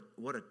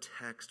what a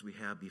text we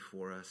have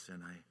before us,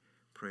 and I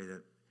pray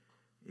that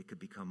it could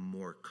become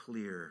more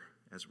clear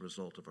as a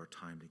result of our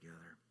time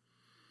together.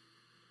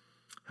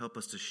 Help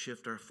us to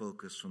shift our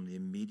focus from the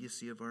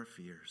immediacy of our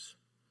fears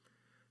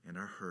and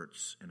our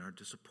hurts and our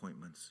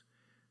disappointments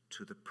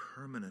to the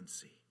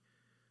permanency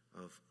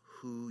of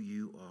who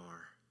you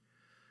are.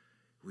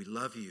 We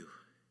love you.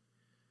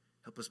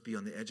 Help us be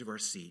on the edge of our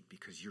seat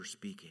because you're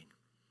speaking.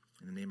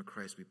 In the name of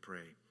Christ we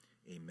pray.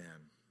 Amen.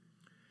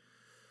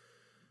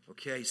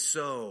 Okay,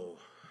 so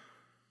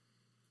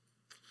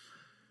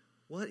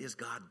what is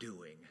God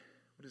doing?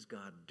 What is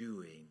God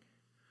doing?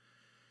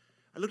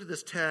 I looked at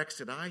this text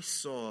and I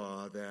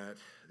saw that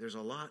there's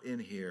a lot in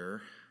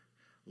here.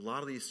 A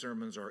lot of these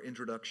sermons are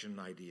introduction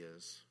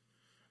ideas.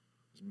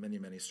 There's many,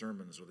 many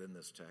sermons within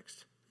this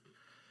text.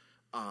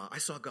 I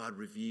saw God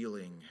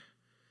revealing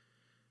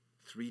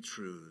three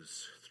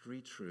truths,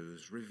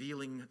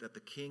 revealing that the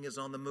king is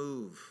on the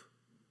move,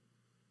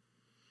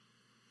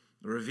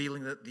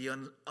 revealing that the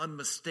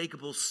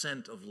unmistakable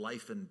scent of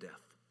life and death,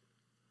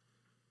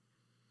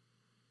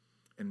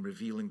 and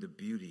revealing the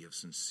beauty of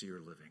sincere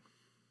living.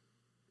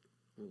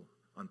 We'll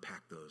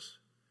unpack those.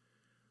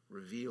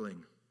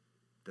 Revealing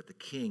that the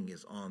king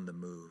is on the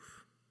move.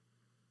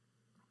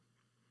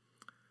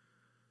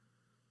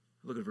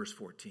 Look at verse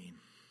 14.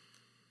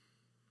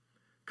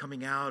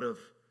 Coming out of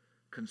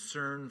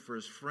concern for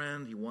his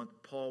friend,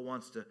 Paul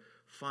wants to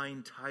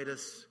find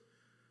Titus.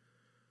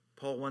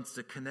 Paul wants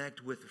to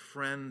connect with a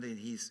friend, and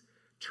he's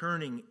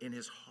turning in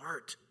his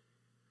heart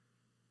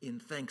in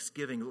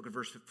thanksgiving. Look at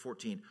verse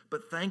 14.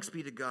 But thanks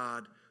be to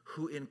God,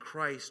 who in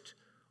Christ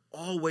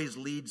always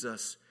leads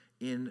us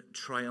in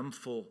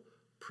triumphal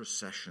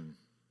procession.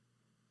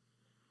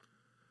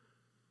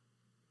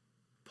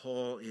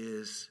 Paul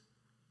is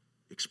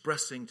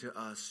expressing to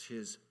us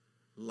his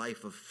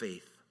life of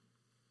faith.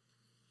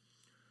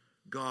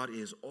 God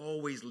is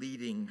always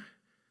leading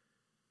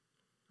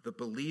the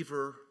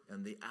believer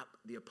and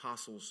the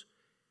apostles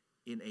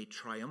in a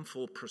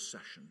triumphal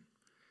procession.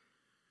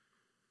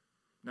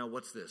 Now,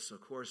 what's this? Of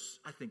course,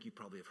 I think you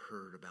probably have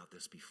heard about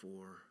this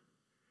before.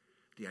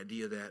 The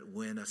idea that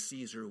when a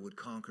Caesar would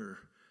conquer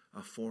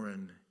a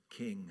foreign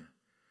king,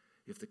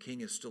 if the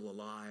king is still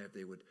alive,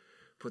 they would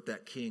put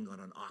that king on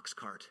an ox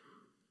cart,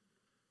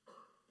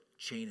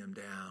 chain him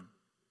down,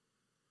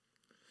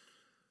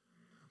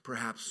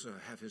 perhaps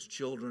have his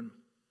children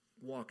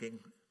walking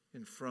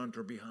in front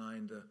or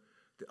behind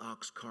the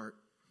ox cart.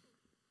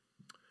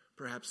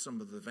 Perhaps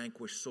some of the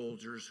vanquished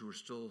soldiers who are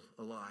still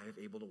alive,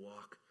 able to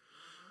walk,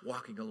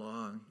 walking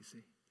along, you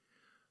see.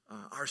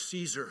 Our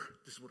Caesar,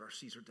 this is what our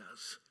Caesar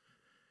does.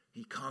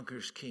 He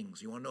conquers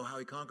kings. You want to know how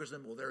he conquers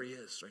them? Well, there he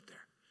is, right there.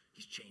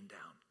 He's chained down.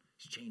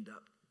 He's chained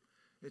up.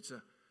 It's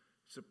a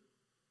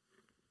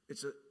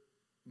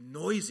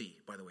noisy,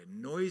 by the way,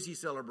 noisy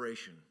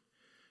celebration.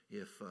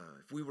 If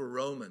we were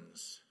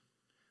Romans,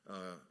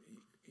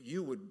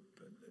 you would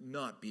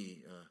not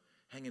be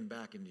hanging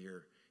back in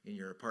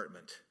your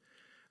apartment.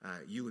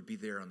 You would be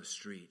there on the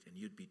street, and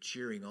you'd be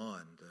cheering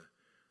on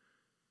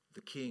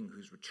the king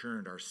who's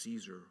returned, our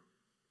Caesar.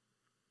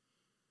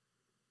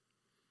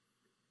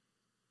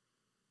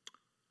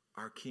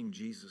 Our King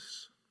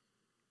Jesus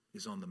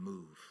is on the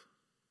move.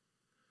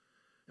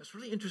 That's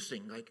really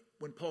interesting. Like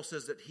when Paul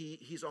says that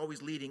he's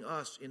always leading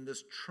us in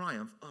this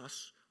triumph,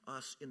 us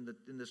in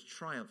this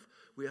triumph.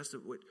 We ask,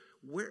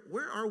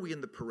 where are we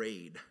in the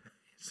parade?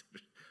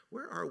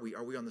 Where are we?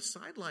 Are we on the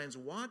sidelines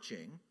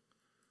watching?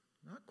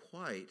 Not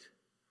quite.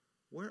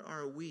 Where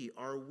are we?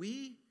 Are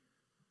we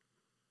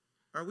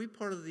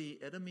part of the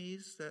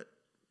enemies that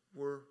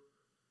were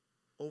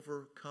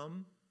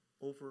overcome,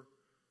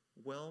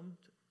 overwhelmed,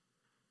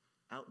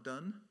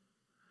 outdone?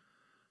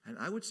 And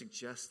I would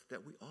suggest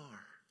that we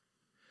are.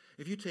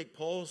 If you take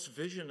Paul's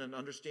vision and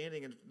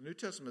understanding and New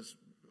Testament's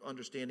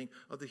understanding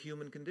of the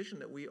human condition,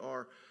 that we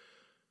are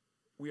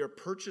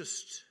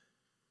purchased,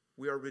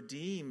 we are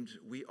redeemed,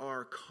 we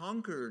are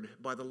conquered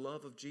by the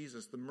love of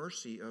Jesus, the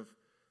mercy of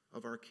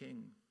our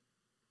King.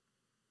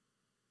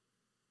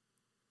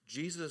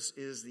 Jesus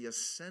is the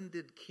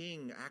ascended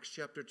King. Acts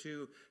chapter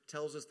 2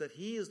 tells us that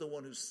he is the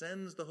one who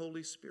sends the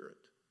Holy Spirit.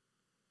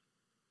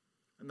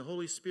 And the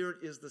Holy Spirit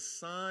is the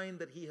sign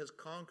that he has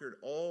conquered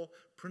all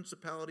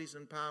principalities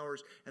and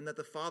powers, and that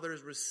the Father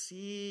has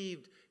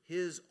received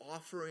his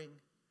offering.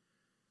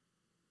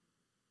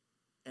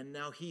 And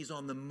now he's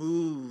on the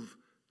move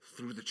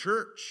through the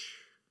church.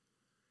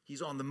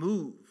 He's on the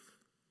move.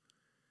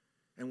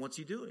 And what's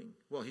he doing?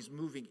 Well, he's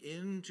moving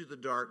into the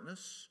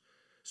darkness.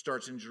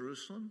 Starts in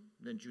Jerusalem,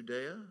 then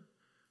Judea,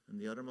 and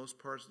the uttermost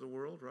parts of the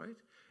world, right?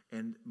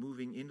 And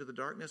moving into the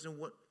darkness. And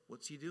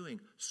what's he doing?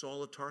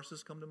 Saul of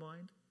Tarsus come to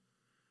mind?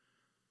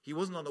 He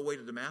wasn't on the way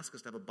to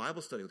Damascus to have a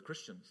Bible study with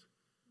Christians.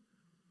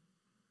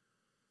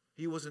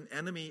 He was an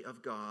enemy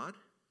of God,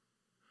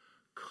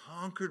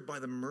 conquered by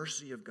the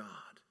mercy of God.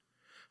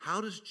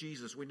 How does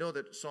Jesus, we know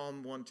that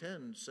Psalm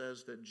 110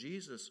 says that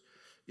Jesus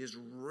is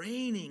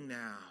reigning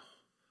now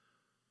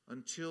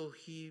until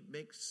he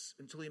makes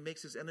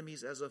his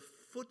enemies as a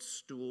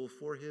footstool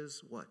for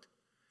his what?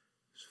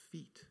 His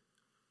feet.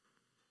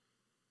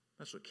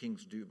 That's what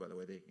kings do, by the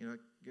way. They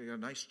got a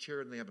nice chair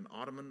and they have an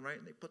ottoman, right?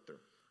 And they put their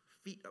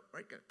feet up,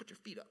 right? Put your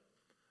feet up.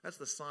 That's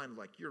the sign of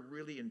like you're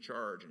really in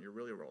charge and you're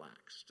really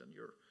relaxed and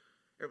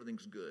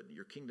everything's good.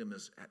 Your kingdom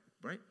is at,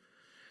 right?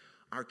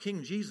 Our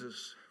King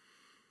Jesus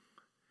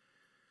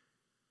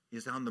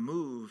is on the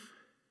move.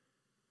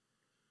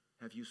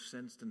 Have you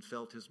sensed and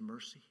felt his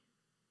mercy?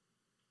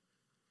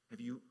 Have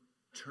you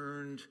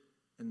turned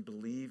and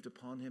believed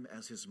upon him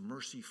as his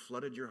mercy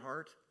flooded your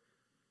heart?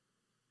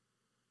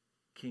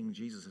 King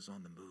Jesus is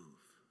on the move.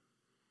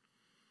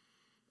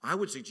 I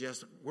would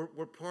suggest we're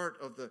part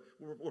of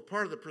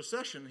the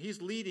procession.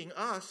 He's leading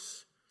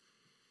us,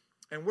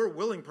 and we're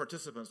willing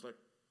participants. Like,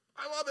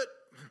 I love it.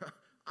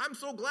 I'm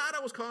so glad I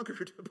was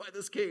conquered by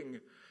this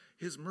king.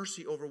 His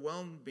mercy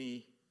overwhelmed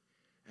me,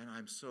 and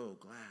I'm so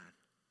glad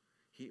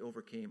he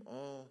overcame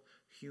all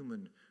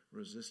human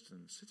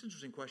resistance. It's an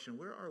interesting question.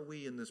 Where are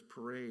we in this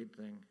parade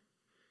thing?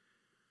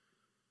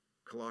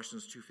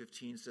 Colossians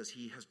 2:15 says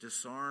he has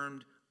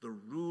disarmed the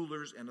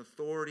rulers and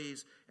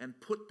authorities and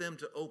put them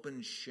to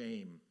open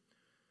shame.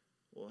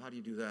 Well, how do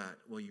you do that?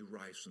 Well, you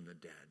rise from the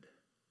dead.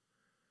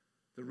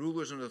 The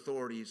rulers and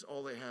authorities,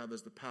 all they have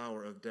is the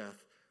power of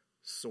death,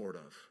 sort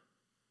of.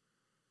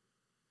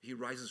 He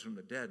rises from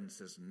the dead and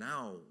says,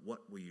 now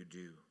what will you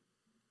do?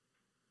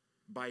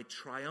 By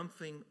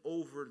triumphing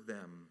over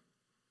them.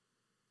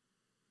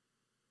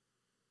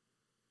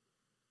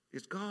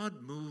 Is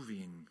God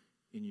moving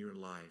in your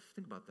life?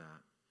 Think about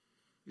that.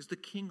 Is the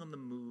king on the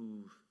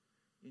move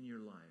in your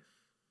life?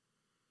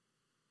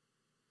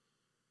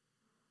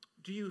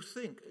 Do you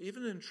think,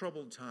 even in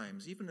troubled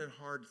times, even in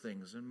hard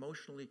things,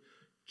 emotionally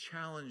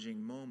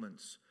challenging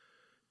moments,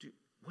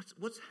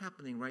 what's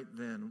happening right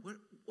then?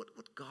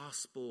 What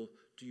gospel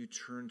do you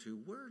turn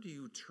to? Where do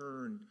you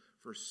turn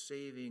for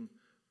saving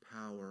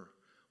power?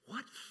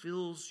 What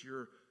fills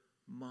your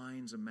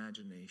mind's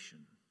imagination?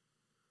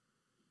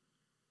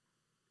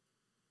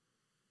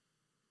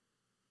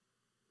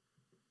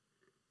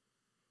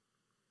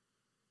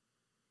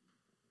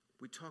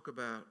 We talk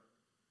about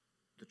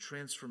the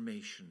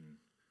transformation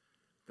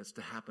that's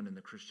to happen in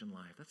the Christian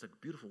life. That's a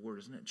beautiful word,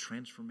 isn't it?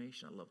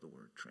 Transformation. I love the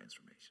word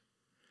transformation.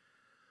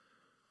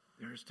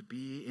 There is to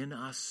be in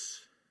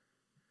us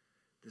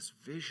this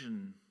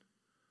vision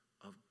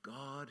of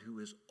God who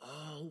is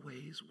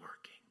always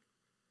working.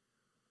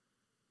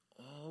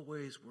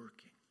 Always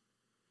working.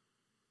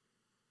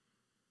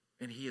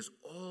 And he is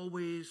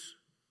always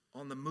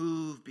on the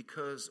move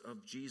because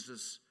of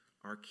Jesus,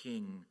 our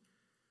King.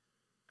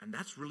 And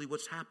that's really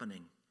what's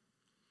happening.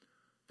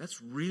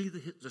 That's really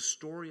the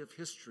story of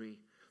history.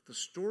 The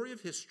story of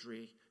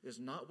history is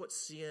not what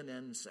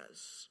CNN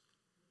says.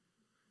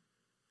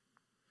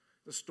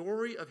 The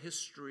story of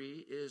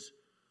history is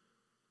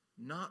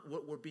not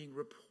what we're being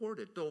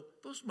reported, though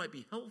those might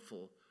be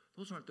helpful.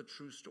 Those aren't the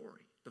true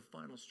story, the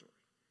final story.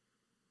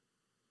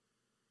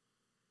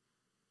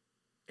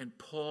 And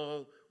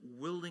Paul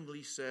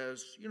willingly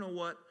says, you know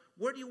what?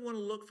 Where do you want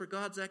to look for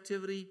God's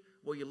activity?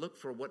 Well, you look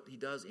for what he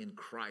does in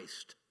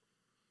Christ.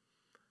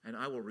 And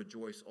I will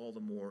rejoice all the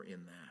more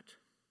in that.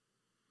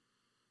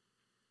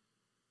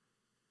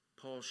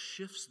 Paul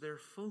shifts their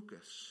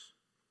focus.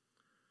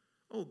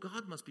 Oh,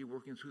 God must be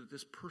working through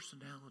this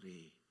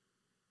personality.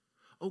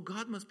 Oh,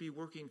 God must be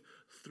working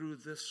through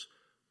this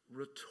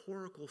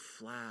rhetorical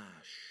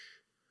flash.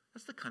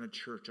 That's the kind of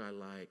church I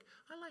like.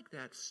 I like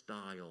that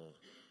style,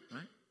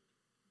 right?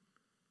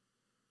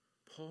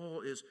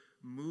 Paul is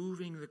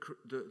moving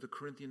the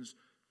Corinthians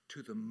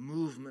to the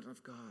movement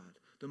of God.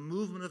 The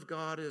movement of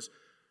God is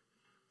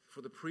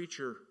for the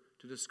preacher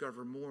to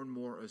discover more and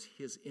more as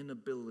his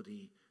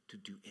inability to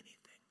do anything.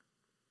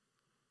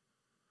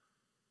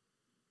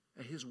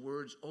 And his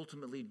words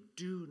ultimately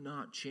do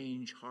not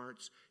change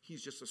hearts.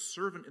 He's just a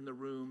servant in the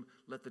room.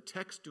 Let the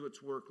text do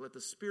its work. Let the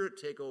Spirit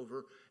take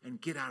over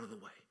and get out of the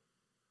way.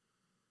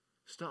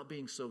 Stop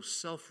being so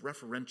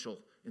self-referential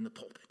in the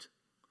pulpit.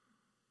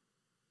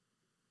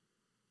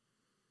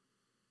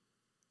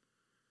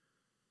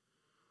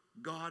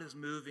 God is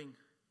moving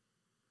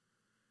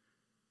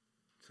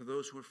to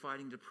those who are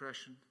fighting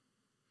depression.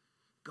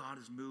 God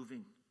is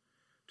moving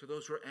to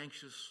those who are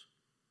anxious.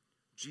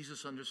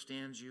 Jesus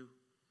understands you.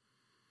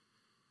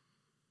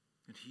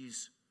 And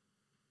he's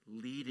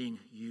leading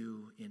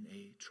you in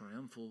a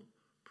triumphal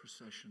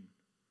procession.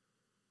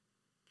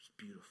 It's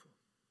beautiful.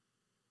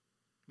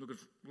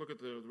 Look at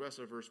the rest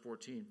of verse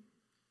 14.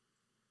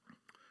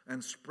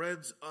 And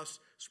spreads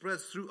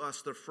through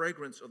us the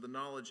fragrance of the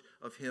knowledge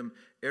of him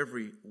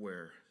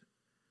everywhere.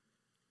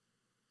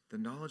 The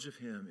knowledge of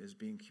him is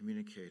being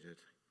communicated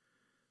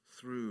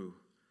through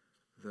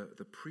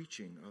the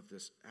preaching of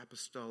this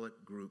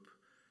apostolic group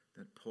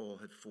that Paul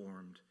had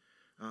formed.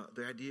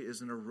 The idea is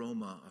an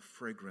aroma, a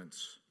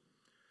fragrance.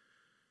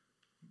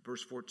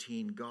 Verse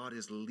 14, God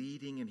is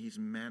leading and he's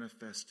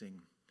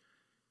manifesting.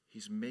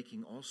 He's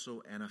making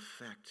also an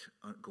effect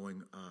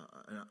going.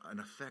 An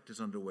effect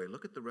is underway.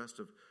 Look at the rest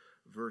of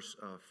verse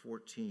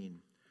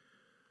 14.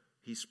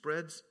 He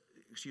spreads.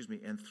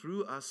 and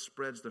through us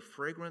spreads the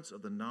fragrance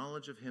of the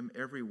knowledge of him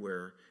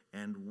everywhere,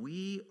 and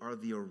we are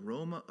the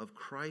aroma of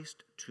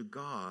Christ to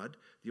God.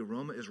 The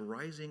aroma is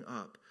rising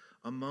up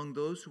among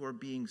those who are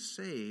being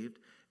saved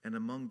and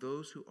among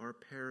those who are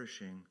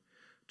perishing.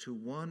 To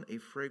one a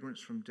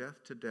fragrance from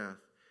death to death,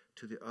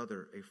 to the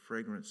other a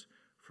fragrance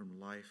from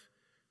life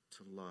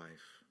to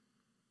life.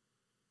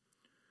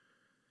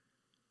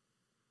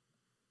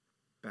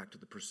 Back to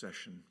the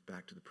procession,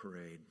 back to the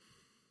parade.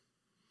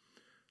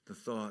 The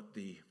thought,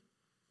 the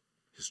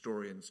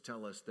historians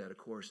tell us that, of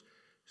course,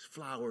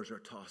 flowers are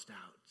tossed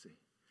out. See,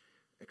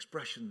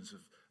 expressions of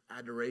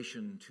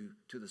adoration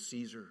to the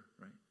Caesar,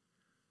 right?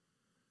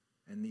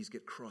 And these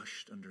get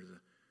crushed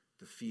under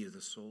the feet of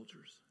the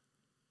soldiers.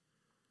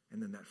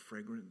 And then that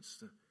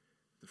fragrance,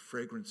 the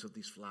fragrance of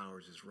these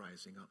flowers is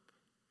rising up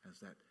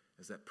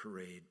as that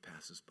parade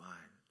passes by,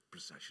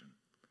 procession.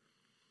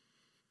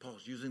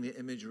 Paul's using the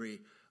imagery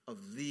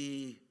of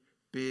the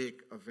big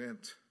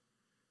event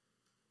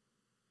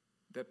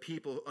that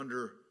people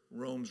under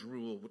Rome's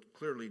rule would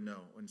clearly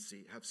know and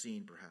have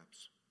seen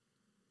perhaps.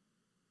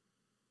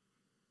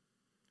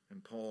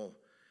 And Paul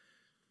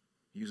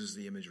uses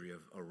the imagery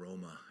of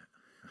aroma.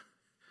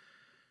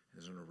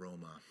 There's an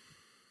aroma.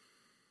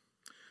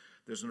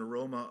 There's an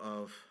aroma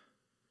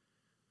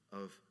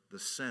of the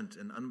scent,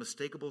 an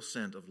unmistakable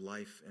scent of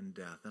life and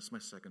death. That's my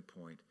second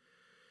point.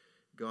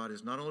 God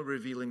is not only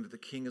revealing that the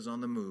king is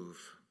on the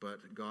move,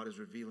 but God is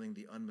revealing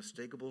the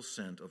unmistakable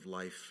scent of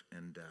life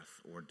and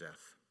death, or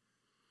death.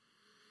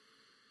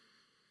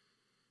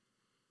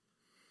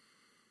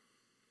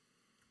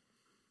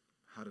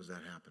 How does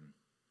that happen?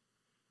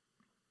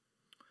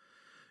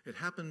 It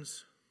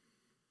happens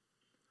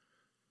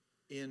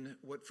in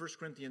what 1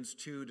 Corinthians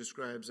 2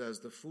 describes as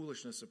the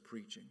foolishness of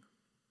preaching.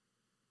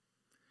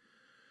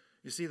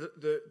 You see,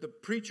 the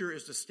preacher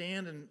is to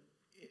stand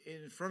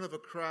in front of a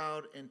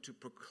crowd and to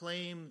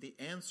proclaim the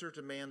answer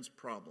to man's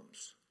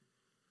problems.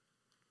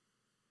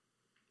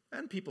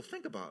 And people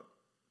think about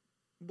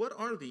what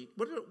are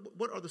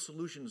the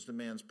solutions to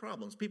man's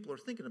problems. People are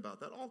thinking about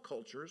that. All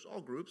cultures,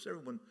 all groups,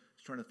 everyone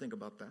is trying to think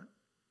about that.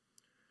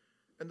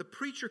 And the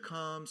preacher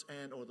comes,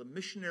 or the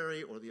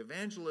missionary or the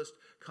evangelist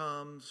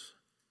comes,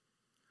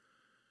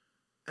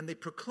 and they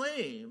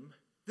proclaim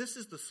this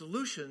is the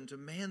solution to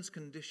man's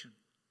condition.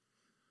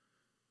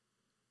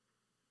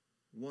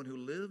 One who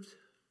lived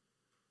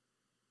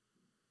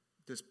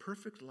this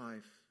perfect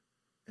life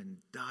and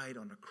died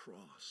on a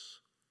cross.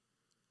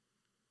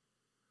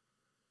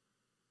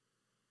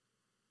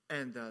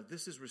 And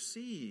this is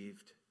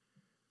received,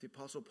 the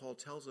Apostle Paul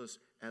tells us,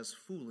 as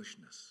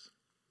foolishness.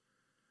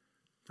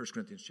 1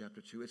 Corinthians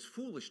chapter 2. It's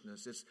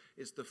foolishness.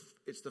 It's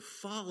the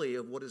folly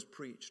of what is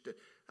preached.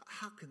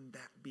 How can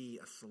that be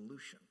a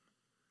solution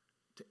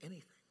to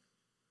anything?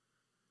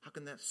 How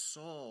can that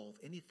solve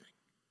anything?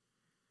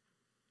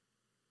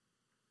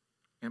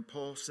 And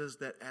Paul says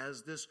that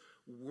as this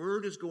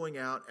word is going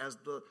out, as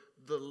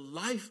the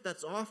life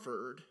that's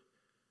offered,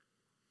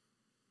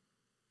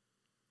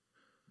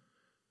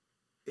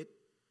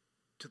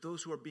 to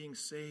those who are being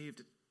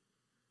saved,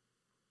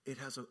 it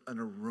has an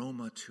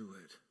aroma to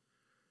it.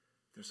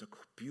 There's a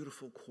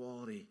beautiful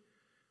quality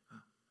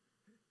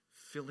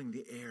filling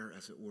the air,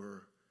 as it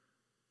were,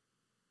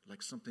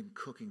 like something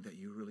cooking that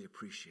you really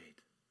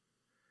appreciate.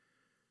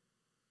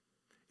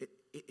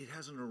 It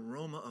has an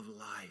aroma of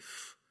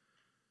life.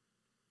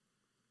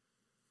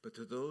 But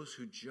to those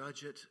who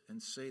judge it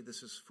and say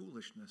this is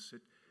foolishness,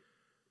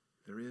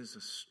 there is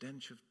a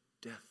stench of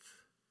death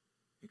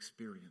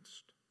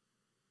experienced.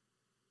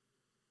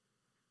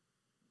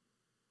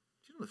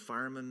 Do you know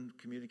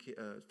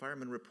the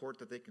firemen report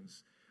that they can,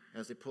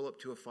 as they pull up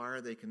to a fire,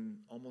 they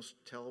can almost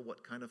tell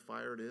what kind of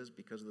fire it is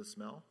because of the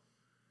smell?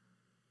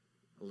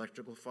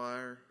 Electrical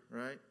fire,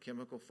 right?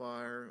 Chemical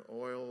fire,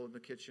 oil in the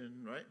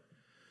kitchen, right?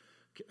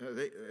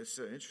 It's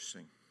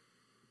interesting.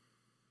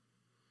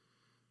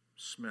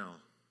 Smell.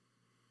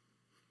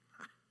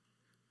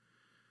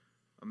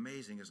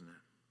 Amazing, isn't it?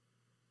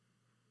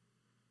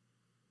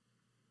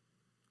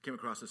 Came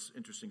across this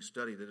interesting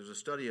study. That there's a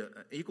study, an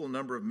equal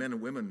number of men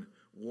and women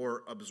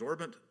wore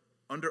absorbent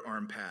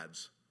underarm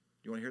pads.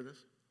 Do you want to hear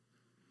this?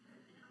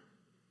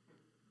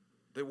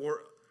 They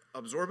wore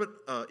absorbent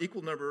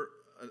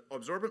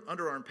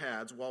underarm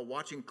pads while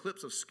watching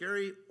clips of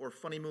scary or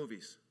funny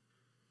movies.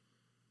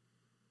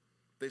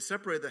 They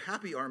separated the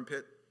happy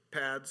armpit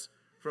pads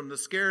from the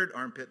scared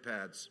armpit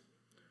pads.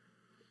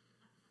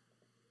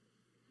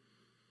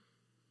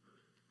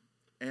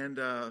 And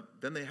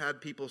then they had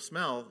people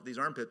smell these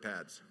armpit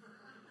pads.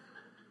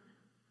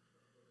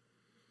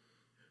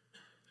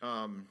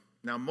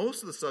 Now,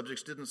 most of the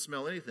subjects didn't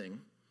smell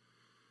anything,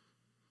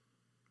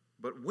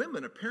 but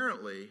women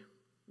apparently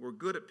were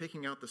good at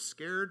picking out the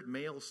scared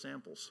male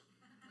samples.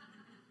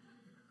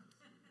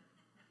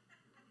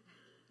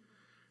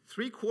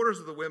 3/4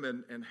 of the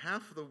women and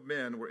half of the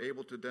men were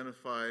able to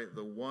identify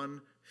the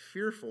one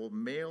fearful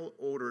male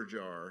odor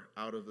jar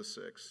out of the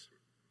 6.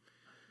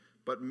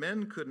 But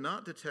men could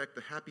not detect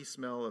the happy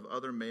smell of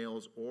other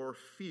males or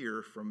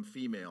fear from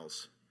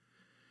females.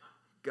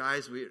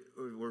 Guys,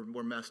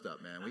 we're messed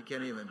up, man. We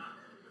can't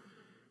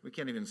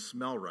even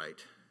smell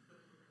right.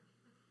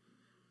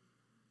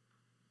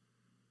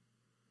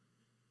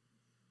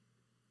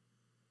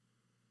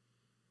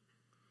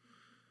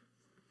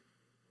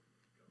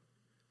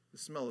 The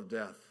smell of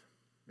death.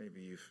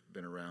 Maybe you've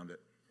been around it.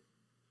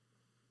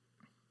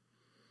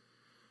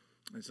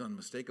 It's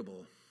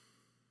unmistakable.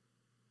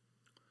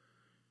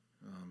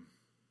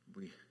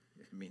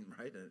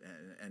 Right?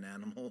 An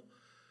animal,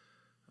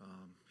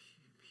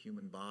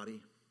 human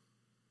body.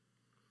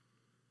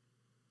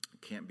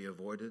 It can't be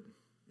avoided.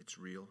 It's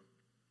real.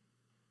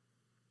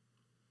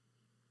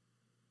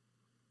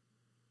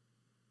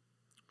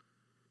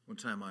 One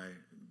time I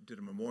did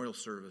a memorial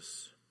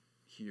service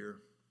here.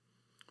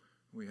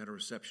 We had a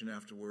reception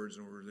afterwards,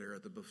 and we were there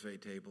at the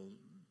buffet table.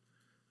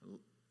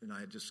 And I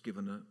had just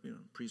given a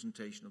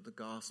presentation of the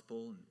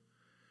gospel and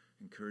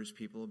encouraged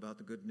people about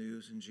the good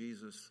news in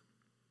Jesus.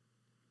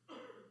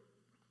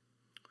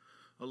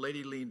 A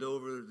lady leaned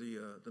over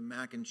the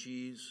mac and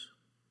cheese,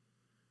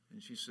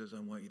 and she says, "I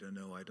want you to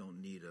know I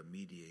don't need a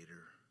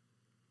mediator."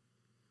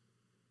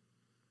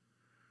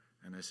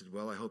 And I said,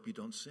 "Well, I hope you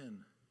don't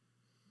sin."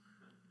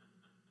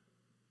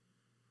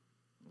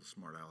 A little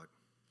smart aleck.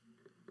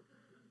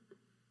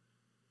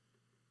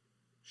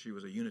 She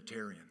was a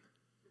Unitarian.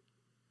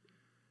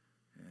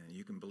 And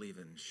you can believe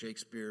in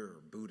Shakespeare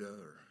or Buddha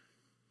or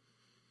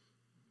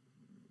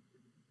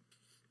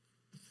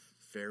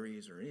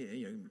fairies or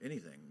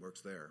anything works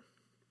there.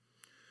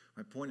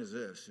 My point is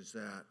this, is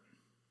that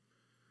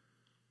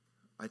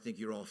I think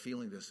you're all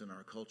feeling this in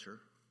our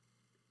culture.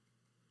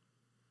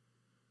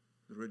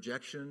 The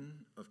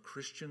rejection of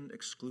Christian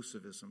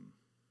exclusivism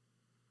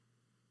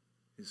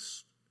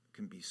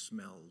can be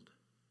smelled.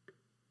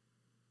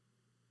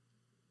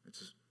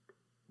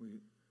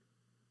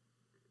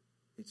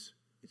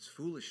 It's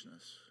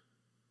foolishness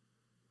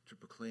to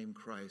proclaim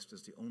Christ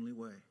as the only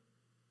way.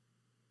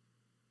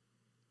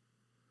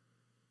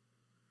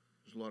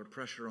 There's a lot of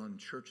pressure on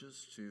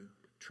churches to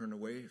turn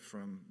away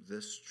from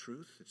this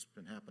truth. It's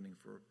been happening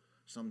for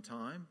some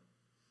time,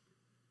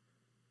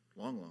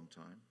 long, long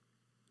time.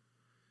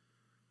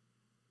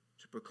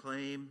 To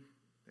proclaim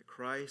that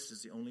Christ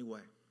is the only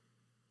way.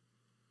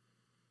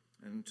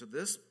 And to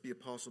this, the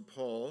Apostle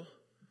Paul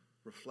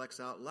reflects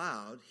out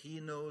loud. He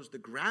knows the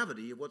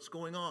gravity of what's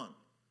going on.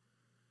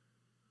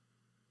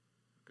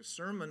 A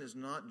sermon is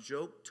not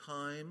joke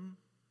time.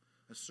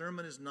 A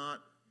sermon is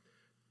not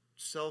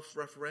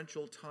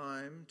self-referential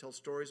time, tell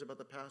stories about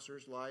the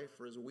pastor's life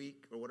or his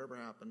week or whatever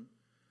happened.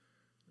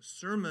 The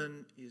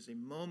sermon is a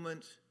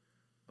moment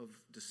of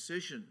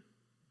decision.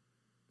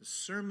 The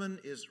sermon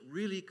is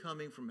really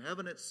coming from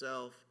heaven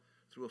itself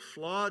through a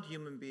flawed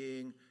human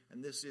being,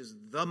 and this is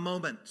the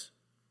moment.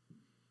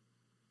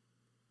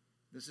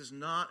 This is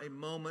not a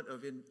moment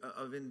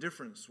of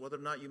indifference. Whether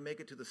or not you make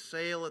it to the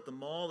sale at the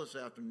mall this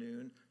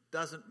afternoon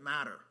doesn't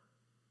matter.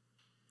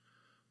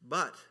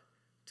 But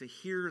to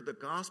hear the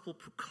gospel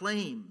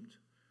proclaimed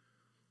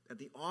at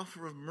the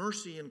offer of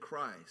mercy in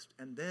Christ,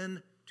 and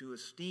then to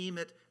esteem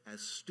it as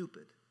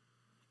stupid.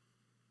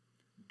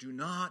 Do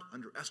not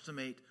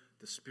underestimate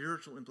the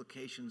spiritual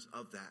implications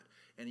of that.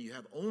 And you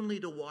have only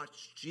to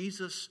watch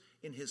Jesus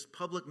in his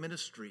public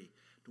ministry,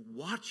 to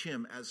watch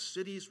him as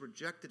cities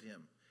rejected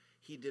him.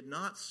 He did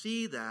not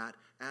see that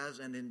as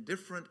an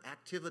indifferent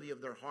activity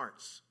of their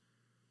hearts.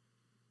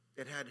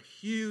 It had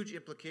huge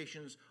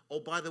implications. Oh,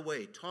 by the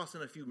way, toss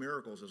in a few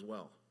miracles as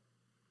well.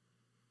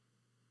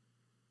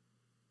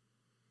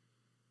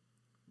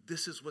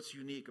 This is what's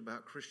unique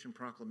about Christian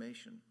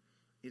proclamation.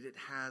 It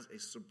has a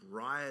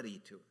sobriety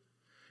to it.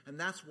 And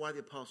that's why the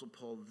Apostle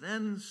Paul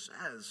then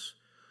says,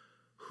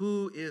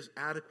 who is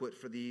adequate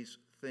for these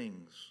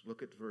things?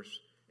 Look at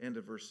end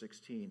of verse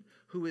 16.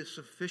 Who is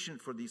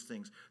sufficient for these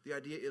things? The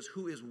idea is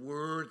who is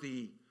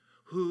worthy?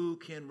 Who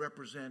can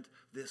represent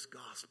this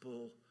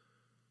gospel?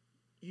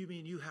 You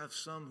mean you have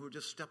some who are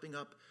just stepping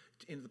up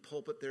into the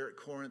pulpit there at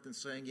Corinth and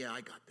saying, yeah,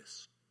 I got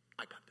this.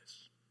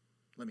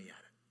 Let me at it.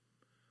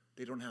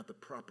 They don't have the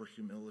proper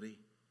humility.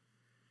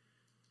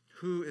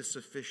 Who is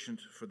sufficient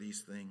for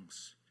these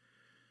things?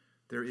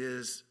 There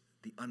is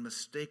the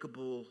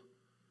unmistakable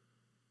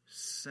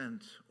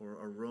scent or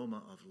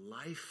aroma of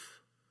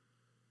life,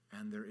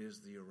 and there is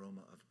the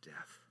aroma of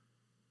death.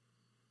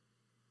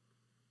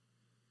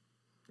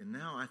 And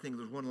now I think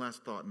there's one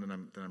last thought, and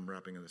then I'm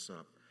wrapping this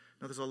up.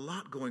 Now there's a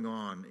lot going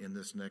on in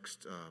this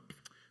next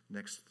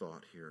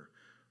thought here.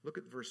 Look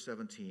at verse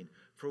 17.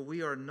 For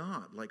we are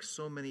not like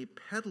so many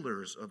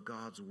peddlers of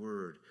God's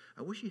word.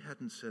 I wish he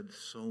hadn't said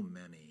so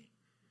many.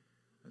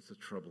 That's a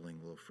troubling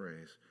little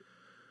phrase.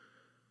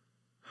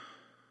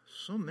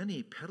 So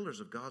many peddlers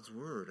of God's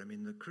word. I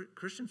mean, the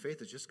Christian faith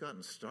has just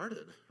gotten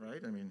started,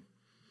 right? I mean,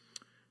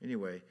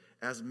 anyway,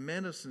 as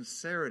men of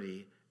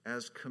sincerity,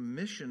 as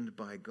commissioned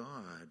by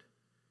God,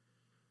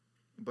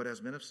 but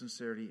as men of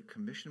sincerity,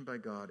 commissioned by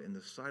God, in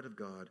the sight of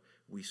God,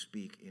 we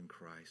speak in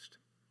Christ.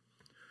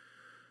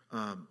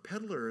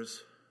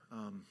 Peddlers,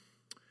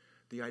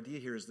 the idea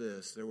here is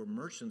this. There were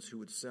merchants who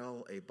would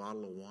sell a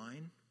bottle of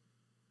wine,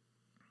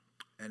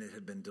 and it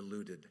had been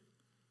diluted.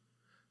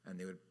 and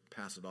they would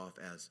pass it off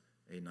as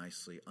a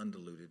nicely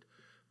undiluted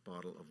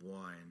bottle of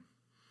wine.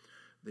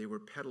 They were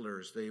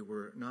peddlers. They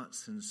were not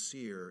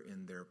sincere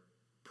in their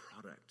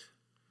product.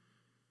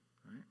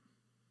 Right?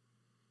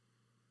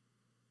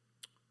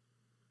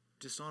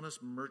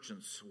 Dishonest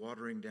merchants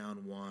watering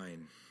down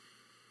wine.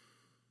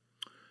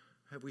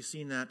 Have we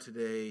seen that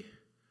today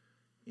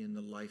in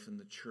the life in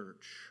the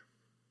church?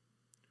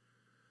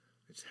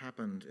 It's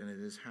happened, and it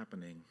is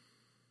happening.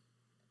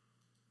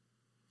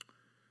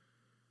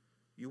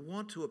 You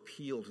want to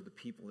appeal to the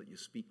people that you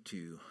speak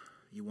to.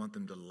 You want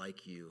them to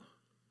like you.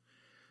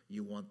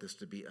 You want this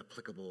to be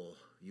applicable.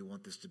 You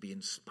want this to be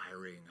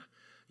inspiring.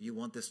 You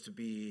want this to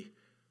be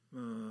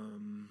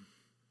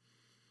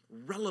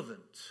relevant.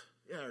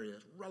 There it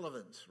is.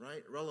 Relevant,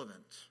 right?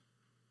 Relevant.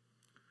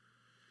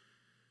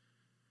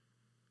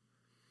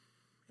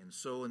 And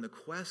so in the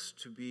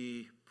quest to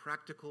be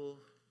practical,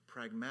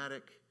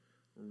 pragmatic,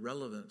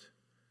 relevant,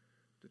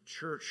 the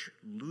church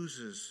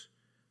loses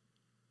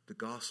the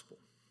gospel.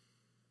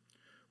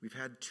 We've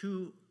had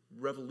two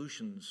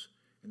revolutions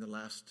in the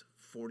last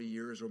 40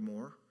 years or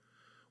more.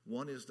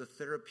 One is the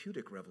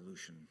therapeutic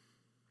revolution.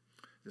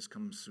 This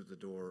comes through the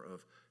door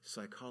of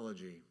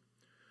psychology,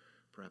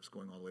 perhaps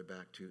going all the way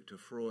back to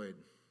Freud.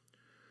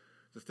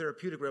 The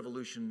therapeutic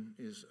revolution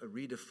is a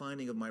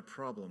redefining of my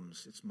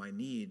problems. It's my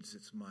needs.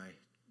 It's my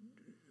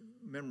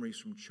memories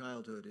from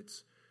childhood.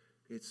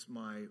 It's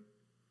my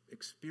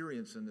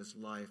experience in this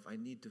life. I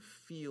need to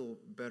feel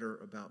better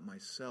about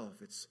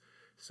myself. It's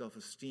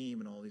self-esteem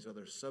and all these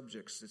other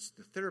subjects. It's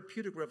the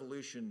therapeutic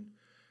revolution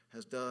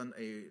has done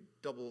a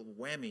double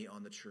whammy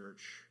on the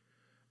church,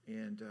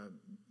 and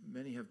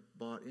many have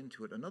bought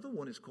into it. Another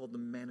one is called the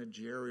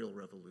managerial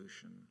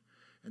revolution,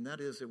 and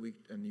that is that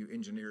and you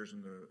engineers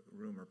in the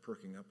room are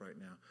perking up right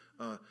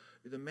now.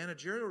 The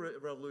managerial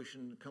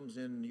revolution comes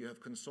in, you have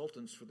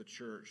consultants for the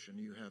church, and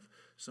you have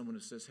someone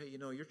who says, hey,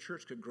 your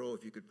church could grow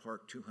if you could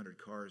park 200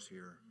 cars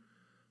here.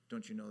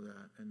 Don't you know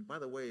that? And by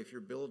the way, if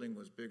your building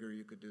was bigger,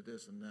 you could do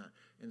this and that.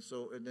 And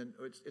then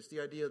it's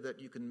the idea that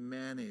you can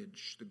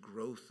manage the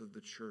growth of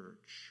the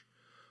church.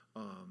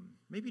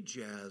 Maybe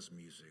jazz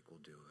music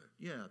will do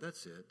it. Yeah,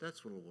 that's it.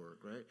 That's what will work,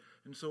 right?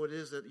 And so it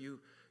is that you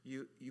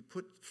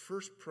put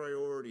first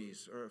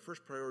priorities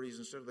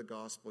instead of the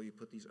gospel, you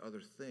put these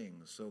other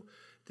things. So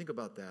think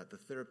about that, the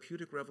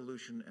therapeutic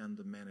revolution and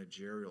the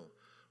managerial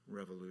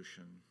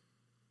revolution.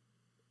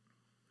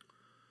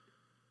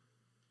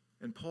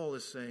 And Paul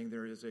is saying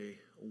there is a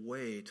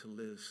way to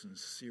live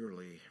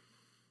sincerely.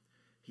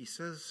 He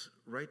says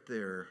right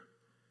there,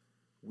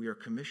 we are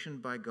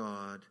commissioned by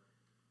God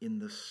in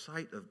the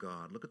sight of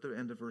God. Look at the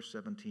end of verse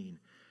 17.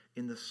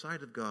 In the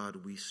sight of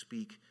God, we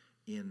speak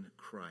in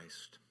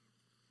Christ.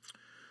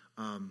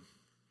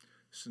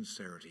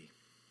 Sincerity.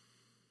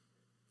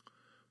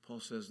 Paul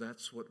says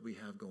that's what we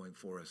have going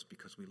for us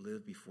because we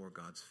live before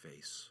God's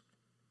face.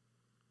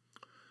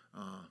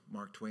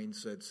 Mark Twain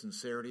said,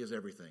 sincerity is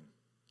everything.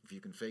 If you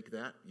can fake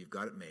that, you've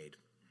got it made.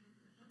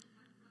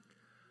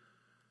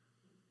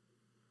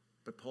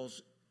 But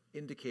Paul's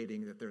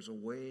indicating that there's a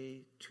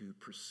way to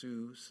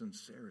pursue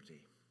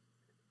sincerity.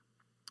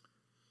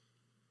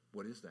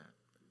 What is that?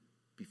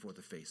 Before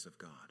the face of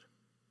God.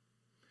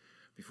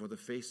 Before the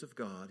face of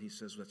God, he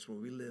says that's where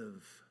we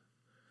live.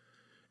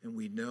 And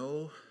we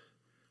know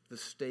the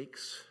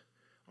stakes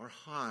are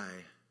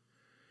high,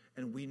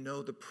 and we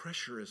know the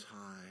pressure is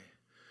high.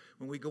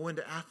 When we go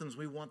into Athens,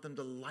 we want them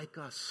to like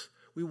us.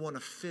 We want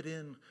to fit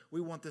in.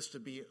 We want this to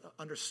be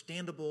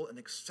understandable and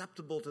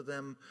acceptable to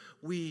them.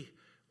 We're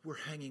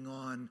hanging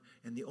on,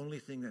 and the only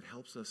thing that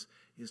helps us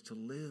is to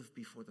live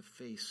before the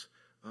face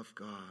of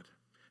God.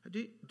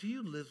 Do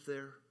you live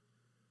there?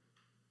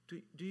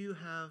 Do you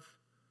have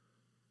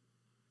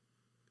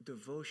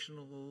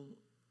devotional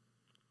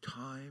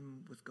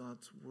time with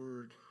God's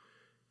Word?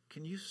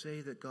 Can you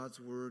say that God's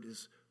Word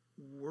is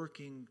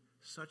working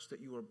such that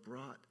you are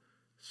brought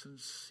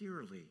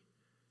sincerely?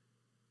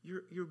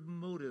 Your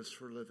motives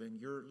for living,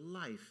 your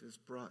life is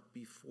brought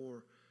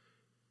before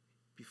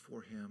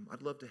Him.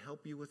 I'd love to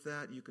help you with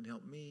that. You can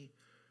help me.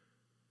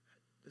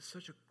 It's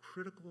such a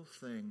critical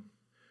thing.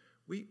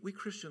 We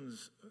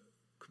Christians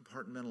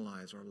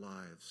compartmentalize our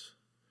lives.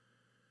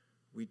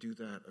 We do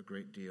that a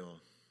great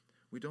deal.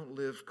 We don't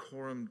live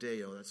coram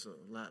Deo, that's a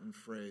Latin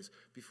phrase,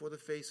 before the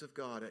face of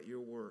God at your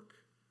work,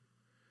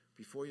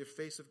 before your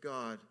face of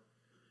God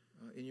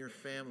in your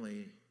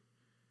family,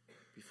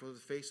 before the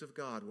face of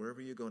God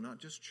wherever you go, not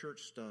just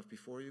church stuff,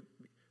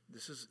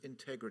 this is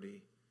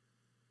integrity.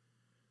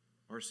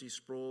 R.C.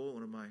 Sproul,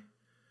 one of my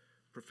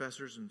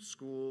professors in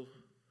school,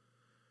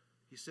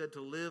 he said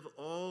to live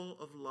all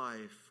of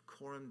life,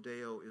 coram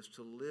Deo, is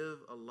to live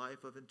a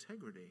life of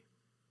integrity.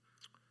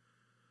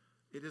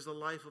 It is a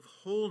life of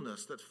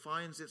wholeness that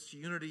finds its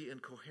unity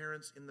and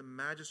coherence in the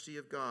majesty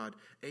of God.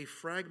 A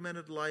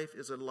fragmented life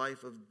is a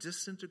life of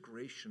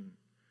disintegration.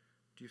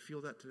 Do you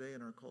feel that today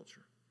in our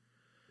culture?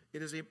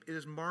 It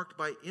is marked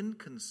by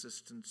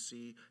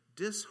inconsistency,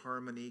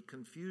 disharmony,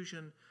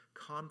 confusion,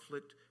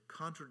 conflict,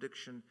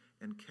 contradiction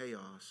and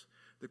chaos.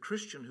 The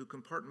Christian who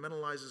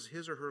compartmentalizes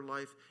his or her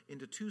life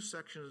into two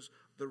sections,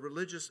 the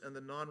religious and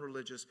the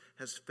non-religious,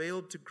 has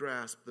failed to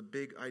grasp the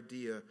big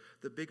idea.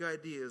 The big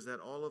idea is that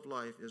all of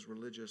life is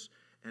religious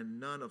and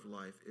none of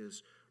life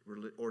is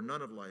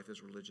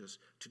religious.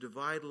 To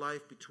divide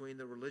life between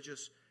the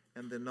religious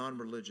and the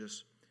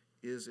non-religious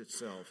is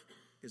itself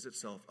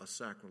a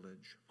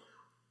sacrilege.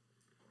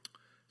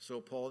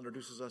 So Paul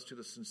introduces us to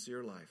the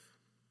sincere life.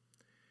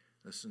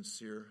 The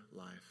sincere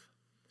life.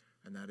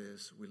 And that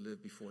is, we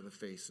live before the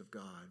face of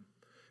God.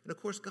 And of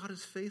course, God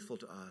is faithful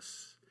to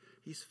us.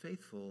 He's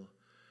faithful.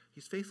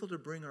 He's faithful to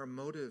bring our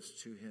motives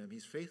to him.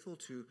 He's faithful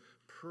to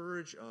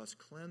purge us,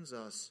 cleanse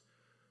us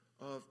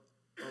of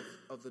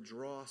the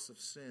dross of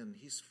sin.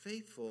 He's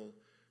faithful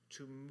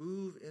to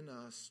move in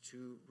us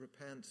to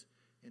repent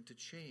and to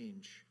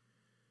change.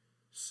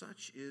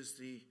 Such is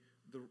the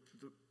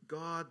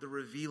God, the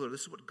revealer.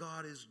 This is what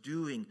God is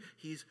doing.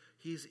 He's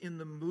in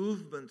the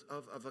movement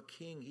of a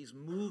king. He's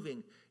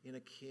moving in a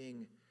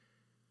king.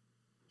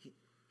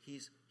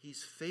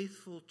 He's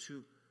faithful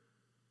to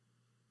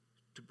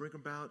bring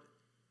about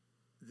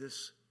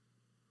this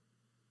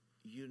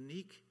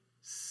unique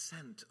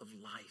scent of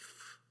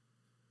life.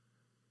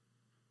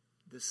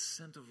 This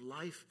scent of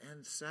life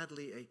and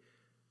sadly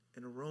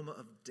an aroma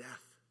of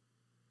death.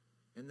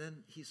 And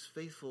then he's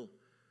faithful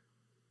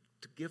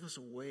to give us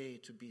a way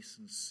to be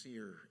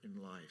sincere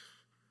in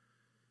life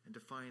and to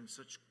find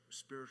such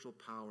spiritual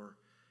power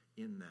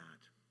in that.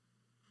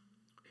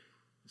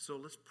 So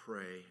let's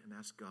pray and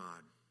ask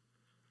God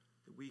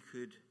that we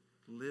could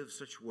live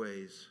such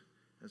ways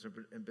as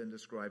have been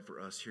described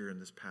for us here in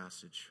this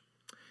passage.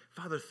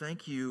 Father,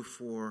 thank you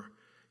for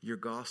your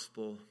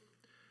gospel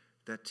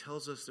that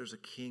tells us there's a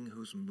king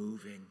who's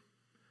moving.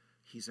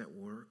 He's at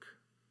work.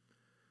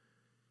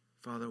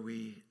 Father,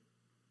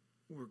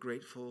 we're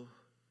grateful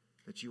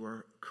that you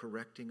are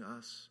correcting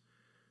us,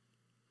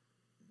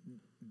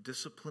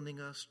 disciplining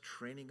us,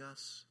 training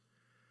us.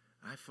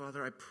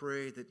 Father, I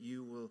pray that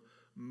you will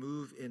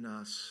move in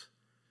us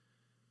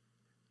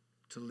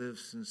to live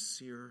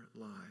sincere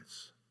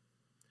lives.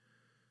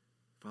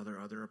 Father,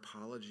 are there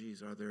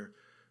apologies? Are there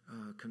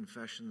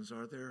confessions?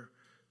 Are there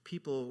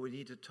people we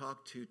need to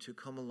talk to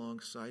come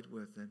alongside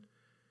with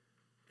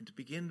and to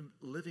begin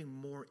living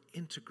more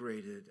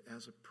integrated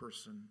as a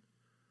person?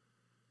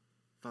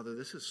 Father,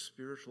 this is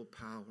spiritual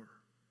power.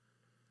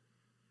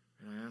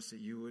 And I ask that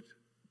you would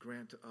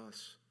grant to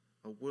us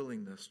a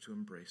willingness to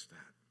embrace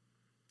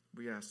that.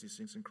 We ask these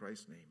things in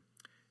Christ's name.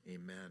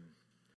 Amen.